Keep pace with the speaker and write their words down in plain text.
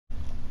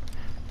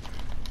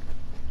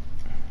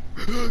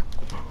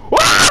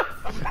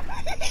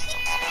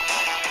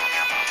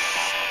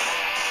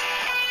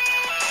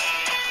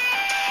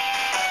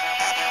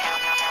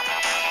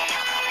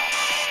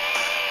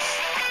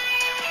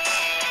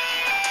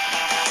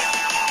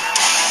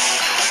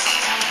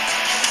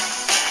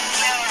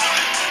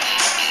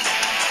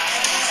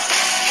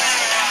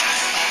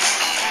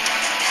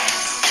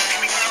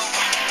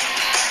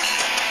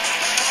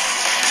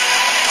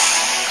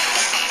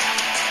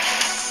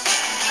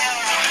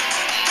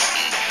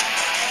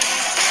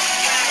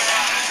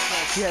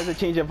She has a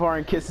change of heart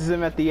and kisses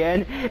him at the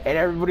end, and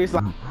everybody's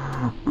like,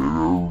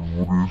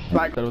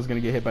 I was gonna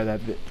get hit by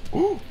that bit.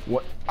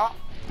 What? Ah!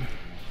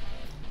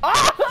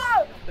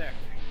 Ah!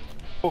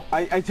 Oh,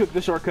 I took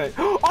the shortcut.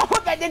 Oh,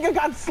 that nigga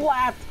got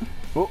slapped!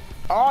 Oh,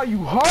 you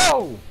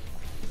hoe!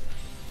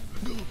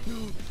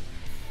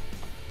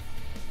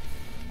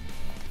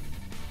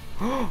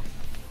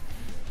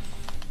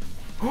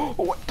 Oh,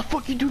 what the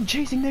fuck you doing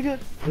chasing, nigga?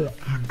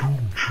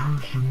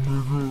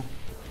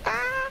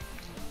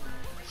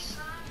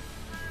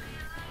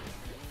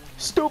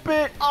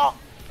 Stupid! Oh!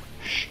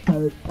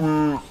 Stupid!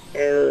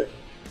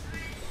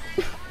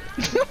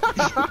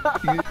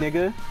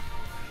 Nigga.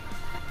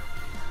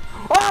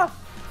 Oh!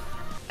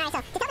 Alright,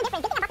 so to tell the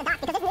difference, good thing about the dark,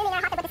 because it's really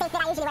not hard to put the same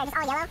fit I usually wear, just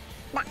all yellow.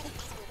 But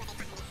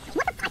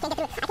what the fuck? I can't get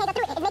through it. I can't go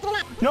through it. It's making me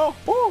mad. No!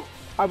 Ooh!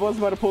 I was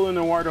about to pull in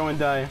Eduardo and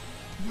die.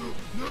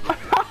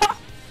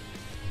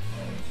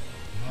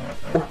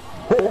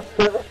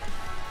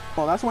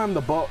 Oh, that's why I'm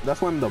the bow.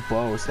 That's why I'm the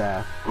bow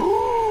staff.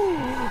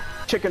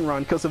 Chicken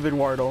run because of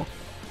Eduardo.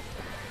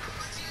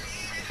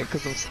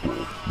 Because I'm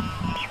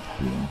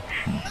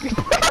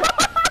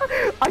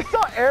I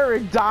saw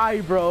Ereck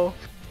die, bro.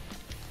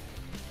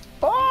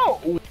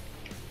 Oh!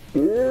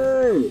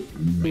 Oh!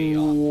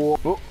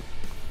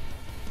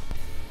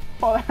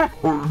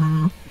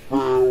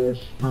 Oh,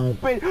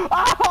 stupid.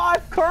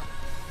 Oh,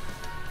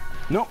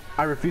 no,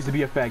 I refuse to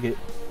be a faggot.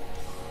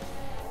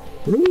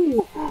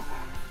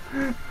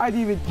 I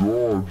didn't even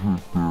dodge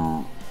it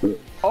there.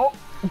 Oh,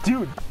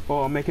 dude.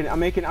 Oh, I'm making it.